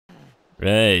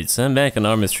Right, so I'm back on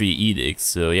Arma 3 Edict.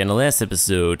 So yeah, in the last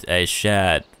episode, I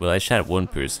shot one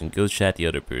person, Ghost shot the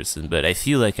other person, but I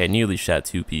feel like I nearly shot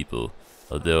two people.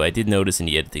 Although I did notice in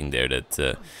the editing there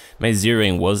that my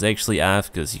zeroing was actually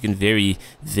off, because you can very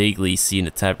vaguely see in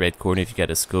the top right corner if you got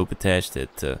a scope attached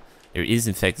that there is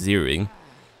in fact zeroing.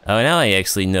 Oh, now I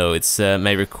actually know, it's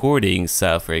my recording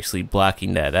software actually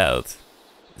blocking that out.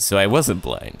 So I wasn't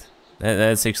blind.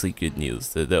 That's actually good news.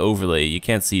 The overlay, you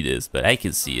can't see this, but I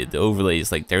can see it. The overlay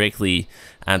is like directly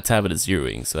on top of the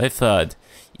zeroing. So I thought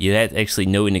you had actually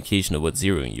no indication of what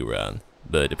zeroing you were on.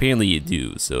 But apparently you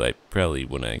do, so I probably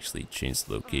want to actually change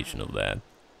the location of that.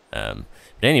 But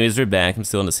anyways, we're back. I'm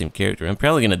still on the same character. I'm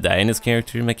probably going to die in this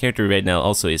character. My character right now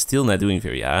also is still not doing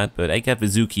very hot, but I got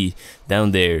Vizuki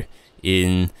down there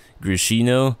in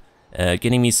Grishino.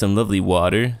 Getting me some lovely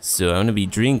water, so I'm going to be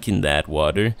drinking that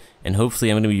water, and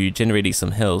hopefully I'm going to be regenerating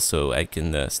some health so I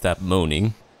can stop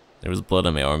moaning. There was blood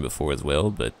on my arm before as well,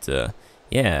 but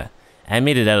yeah, I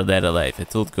made it out of that alive. I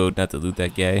told Code not to loot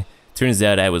that guy. Turns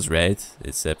out I was right.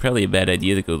 It's probably a bad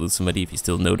idea to go loot somebody if you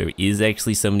still know there is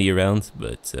actually somebody around,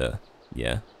 but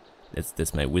yeah,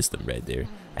 that's my wisdom right there.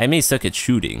 I may suck at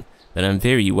shooting, but I'm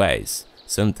very wise.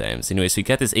 Sometimes. Anyway, so we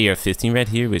got this AR-15 right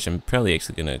here, which I'm probably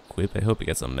actually gonna equip. I hope I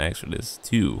got some max for this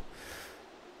too.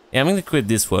 Yeah, I'm gonna equip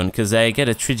this one because I got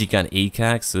a Trigigon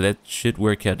ACOG, so that should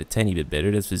work out a tiny bit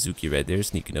better. That's Vizuki right there,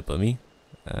 sneaking up on me.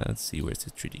 Let's see, where's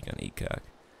the Trigigon ACOG?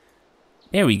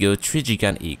 There we go,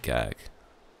 Trigigon ACOG.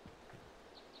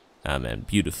 Ah man,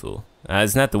 beautiful.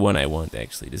 It's not the one I want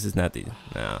actually. This is not the.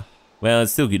 Nah. Well,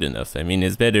 it's still good enough. I mean,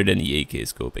 it's better than the AK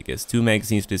scope, I guess. 2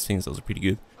 magazines for this thing is also pretty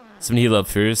good. So I'm gonna heal up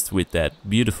first with that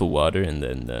beautiful water, and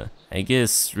then I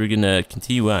guess we're gonna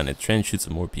continue on and try and shoot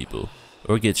some more people.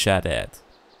 Or get shot at.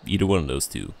 Either one of those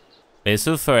two.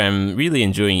 So far I'm really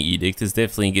enjoying Edict. It's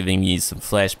definitely giving me some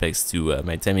flashbacks to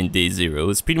my time in DayZERO.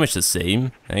 It's pretty much the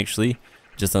same, actually.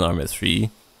 Just on Arma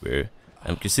 3, where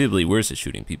I'm considerably worse at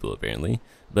shooting people, apparently.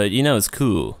 But you know, it's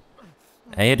cool.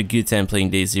 I had a good time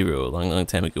playing DayZERO a long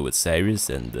time ago with Cyrus,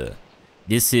 and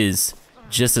this is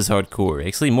just as hardcore,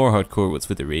 actually more hardcore what's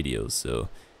with the radios, so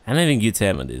I'm having a good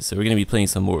time on this, so we're gonna be playing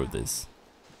some more of this.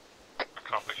 I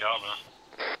can't pick it up,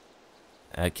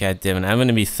 man. God damn it, I'm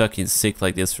gonna be fucking sick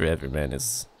like this forever, man.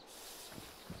 It's...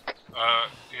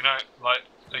 you know, like,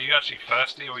 are you actually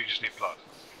thirsty or you just need blood?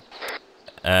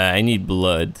 I need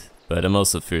blood, but I'm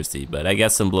also thirsty, but I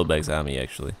got some blood bags on me,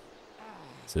 actually.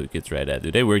 So we could try that.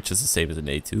 Do they work just the same as an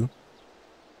A2?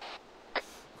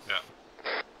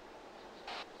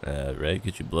 Right,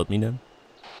 could you blood me now?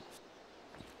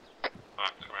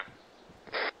 Alright, come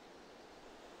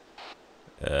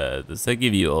here. Does that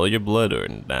give you all your blood or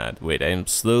not? Wait, I am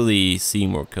slowly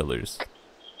seeing more colors.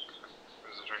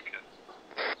 Where's the drink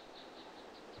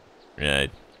it?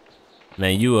 Right.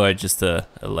 Man, you are just a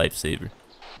lifesaver.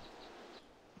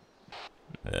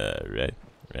 Right.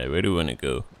 Right, where do we want to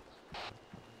go?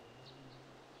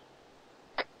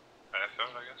 Airfield,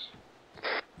 I guess.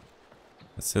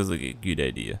 That sounds like a good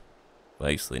idea. Well,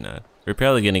 actually not. We're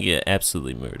probably gonna get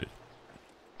absolutely murdered.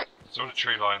 There's all the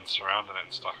tree lines surrounding it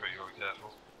and stuff, but you gotta be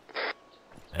careful.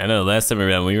 I know, last time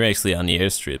around we were actually on the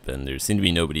airstrip and there seemed to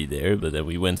be nobody there, but then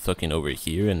we went fucking over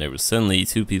here and there was suddenly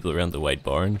 2 people around the white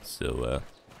barn, so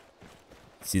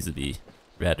it seems to be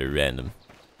rather random.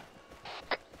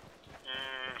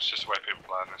 It's just the way people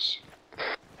plan this.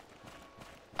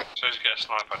 So as you get a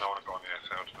sniper, I don't want to go on the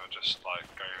airfield, but just like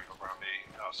go around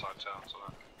the outside towns or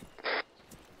that.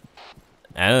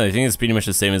 I don't know, I think it's pretty much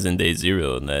the same as in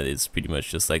DayZERO, and that it's pretty much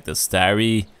just like the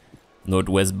starry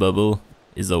northwest bubble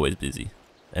is always busy,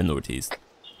 and northeast.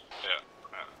 Yeah,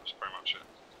 that's pretty much it.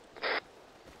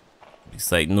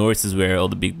 It's like north is where all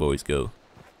the big boys go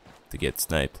to get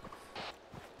sniped.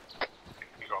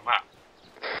 You got a map?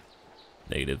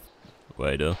 Negative.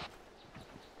 Why though?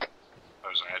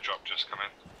 There's an airdrop just come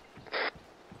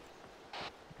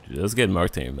in. Does get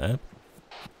marked on your map?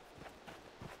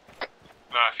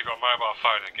 No, if you've got a mobile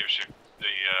phone, it gives you the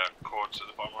chords at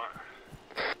the bottom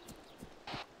right.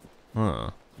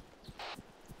 Huh.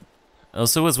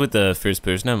 Also, what's with the first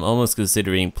person? I'm almost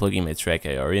considering plugging my track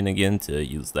IR in again to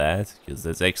use that, because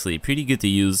that's actually pretty good to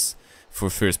use for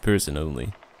first person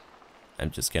only.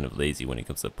 I'm just kind of lazy when it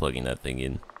comes to plugging that thing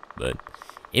in, but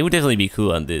it would definitely be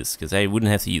cool on this, because I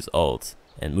wouldn't have to use Alt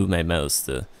and move my mouse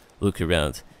to look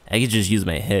around. I could just use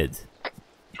my head. Do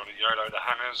you want to YOLO the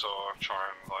hangers or try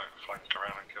and like flank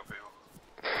around and kill people?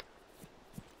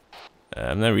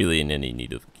 I'm not really in any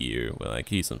need of gear. Well, I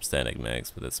could use some static mags,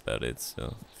 but that's about it.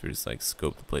 So, first, like,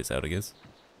 scope the place out, I guess.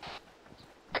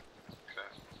 Okay.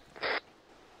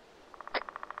 I'm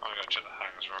gonna go check the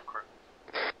hangers real quick.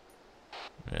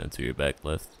 And to your back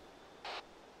left.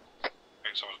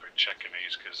 think someone's been checking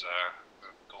these because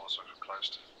the doors are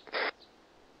closed.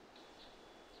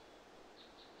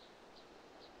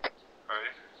 Are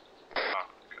you? Oh,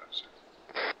 okay, I see.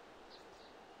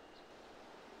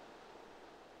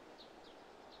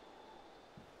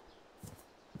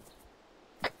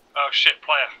 Oh shit,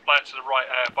 player to the right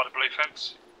by the blue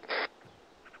fence.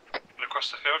 And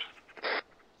across the field.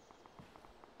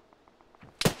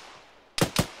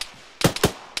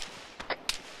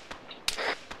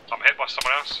 I'm hit by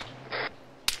someone else.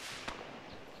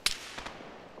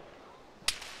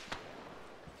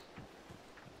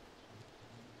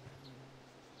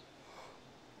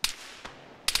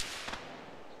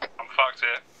 I'm fucked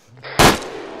here.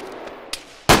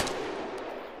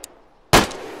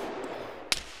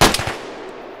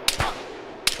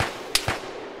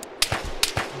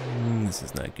 This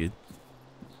is not good.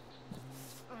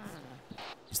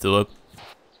 You still up?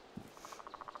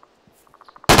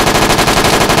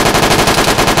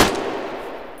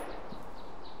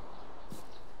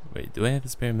 Wait, do I have a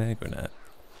spare mag or not?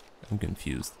 I'm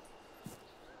confused.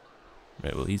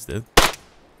 Right, well he's dead.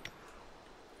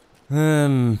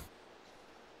 Alright,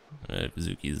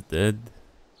 Bazuki's dead.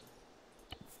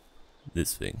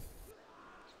 This thing.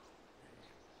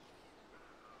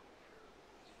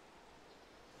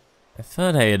 I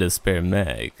thought I had a spare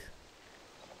mag,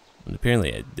 but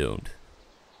apparently I don't.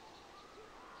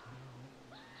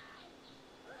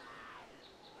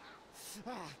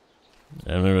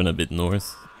 I'm gonna run a bit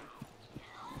north.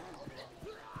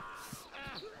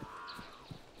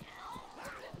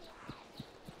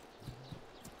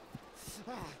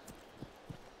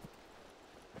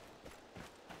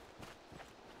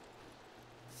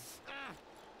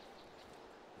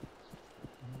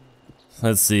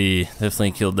 Let's see,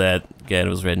 definitely killed that guy that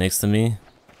was right next to me.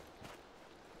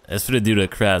 As for the dude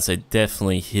across, I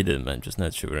definitely hit him. I'm just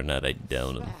not sure or not I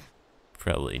downed him.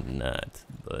 Probably not,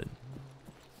 but...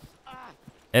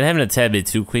 It happened a tad bit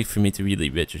too quick for me to really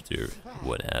register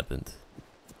what happened.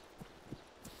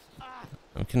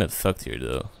 I'm kind of fucked here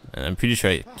though, and I'm pretty sure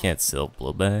I can't sell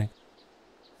blowback.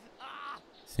 I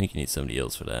think you need somebody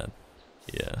else for that.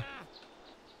 Yeah.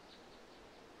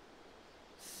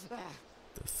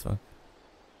 The fuck?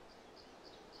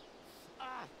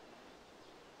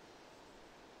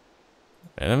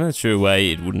 And I'm not sure why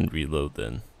it wouldn't reload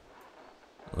then.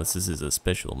 Unless this is a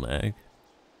special mag.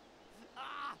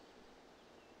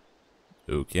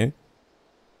 Okay.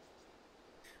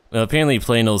 Well, apparently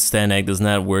plain old Stanag does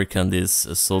not work on this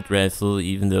assault rifle,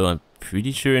 even though I'm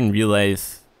pretty sure in real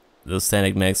life those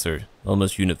Stanag mags are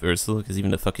almost universal, because even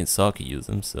the fucking saw can use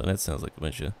them, so that sounds like a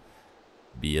bunch of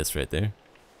BS right there.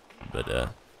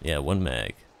 But, yeah, one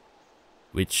mag.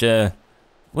 Which,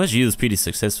 was used pretty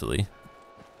successfully.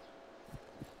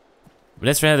 But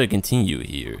let's rather continue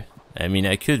here. I mean,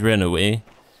 I could run away,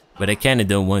 but I kinda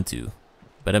don't want to.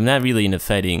 But I'm not really in a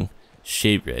fighting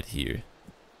shape right here.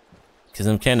 Because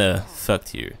I'm kinda fucked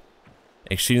here.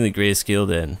 Extremely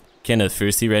grayscaled and kinda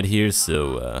thirsty right here,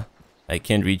 so I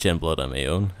can't regen blood on my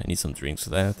own. I need some drinks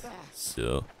for that.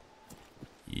 So,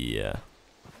 yeah.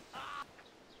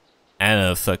 I don't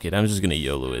know, fuck it. I'm just gonna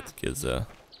YOLO it, because,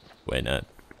 why not?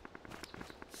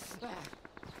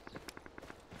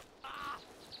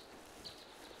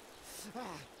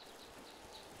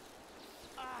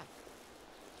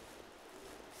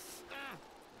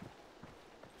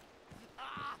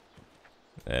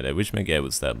 And I wish my guy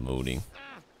would stop moaning.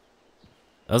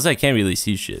 Also, I can't really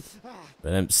see shit.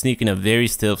 But I'm sneaking up very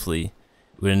stealthily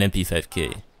with an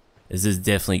MP5K. This is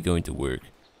definitely going to work.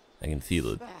 I can feel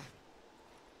it.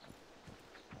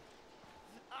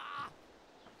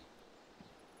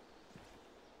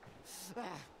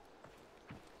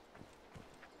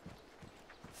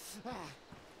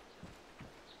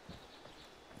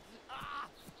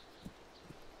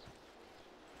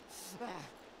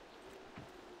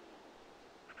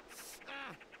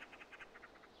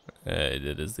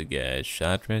 That is the guy I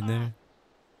shot right there.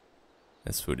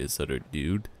 That's for this other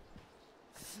dude.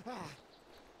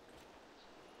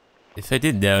 If I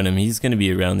did down him, he's gonna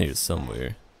be around here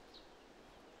somewhere.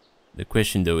 The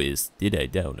question though is, did I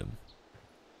down him?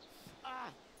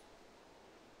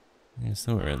 Yeah,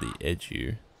 somewhere around the edge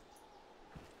here.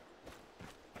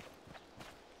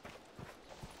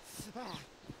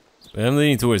 But I'm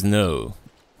leaning towards no.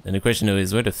 And the question though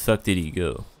is, where the fuck did he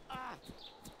go?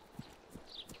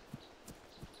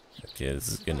 Okay, this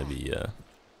is gonna be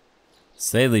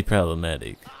slightly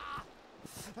problematic.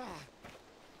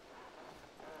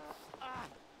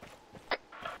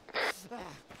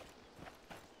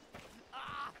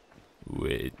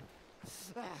 Wait.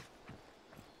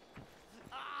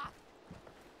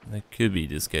 That could be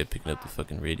this guy picking up the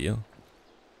fucking radio.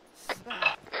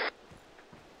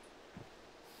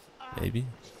 Maybe?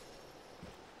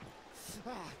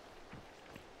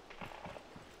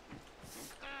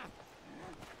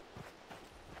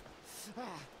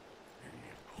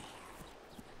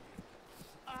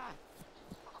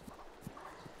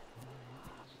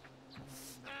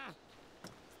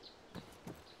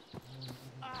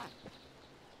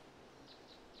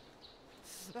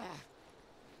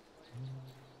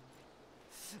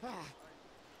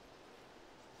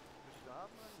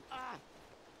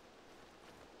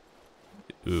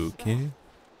 Okay.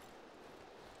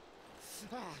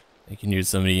 I can hear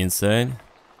somebody inside.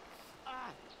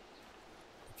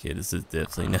 Okay, this is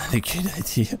definitely not a good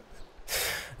idea.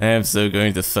 I am so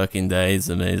going to fucking die, it's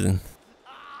amazing.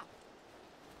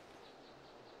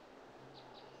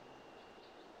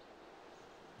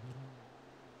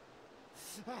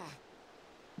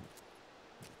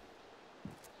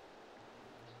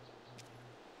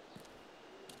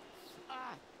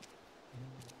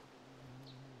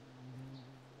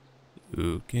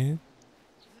 Okay.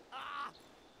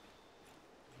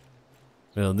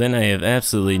 Well, then I have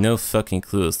absolutely no fucking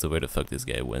clue as to where the fuck this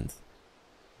guy went.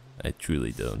 I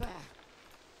truly don't. At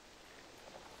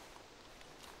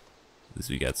least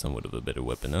we got somewhat of a better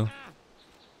weapon now.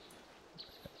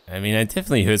 I mean, I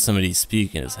definitely heard somebody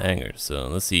speak in his hangar, so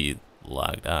unless he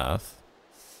logged off,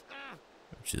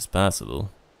 which is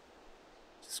possible.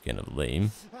 Just kind of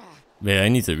lame. But yeah, I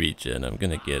need to regen. I'm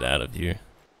gonna get out of here.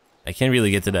 I can't really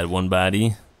get to that one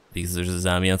body because there's a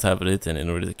zombie on top of it, and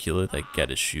in order to kill it, I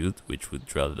gotta shoot, which would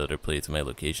draw the other player to my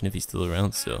location if he's still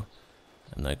around, so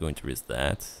I'm not going to risk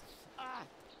that.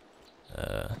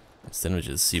 Instead, I'll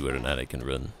just see whether or not I can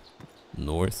run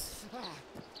north.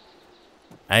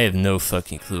 I have no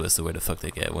fucking clue as to where the fuck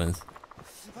that guy went.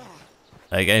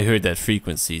 Like, I heard that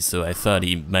frequency, so I thought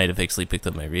he might have actually picked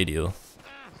up my radio.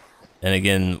 And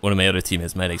again, one of my other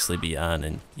teammates might actually be on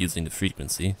and using the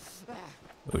frequency.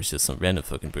 Or it's just some random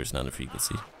fucking person on the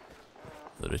frequency.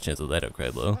 So the chance of that are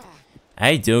quite low.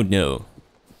 I don't know.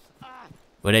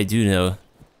 What I do know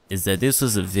is that this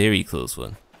was a very close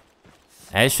one.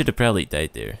 I should have probably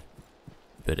died there,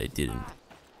 but I didn't.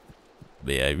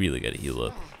 But yeah, I really gotta heal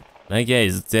up. My guy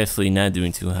is definitely not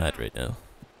doing too hot right now.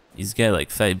 He's got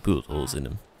like 5 bullet holes in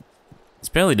him. It's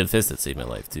probably the vest that saved my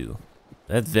life too.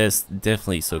 That vest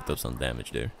definitely soaked up some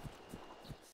damage there.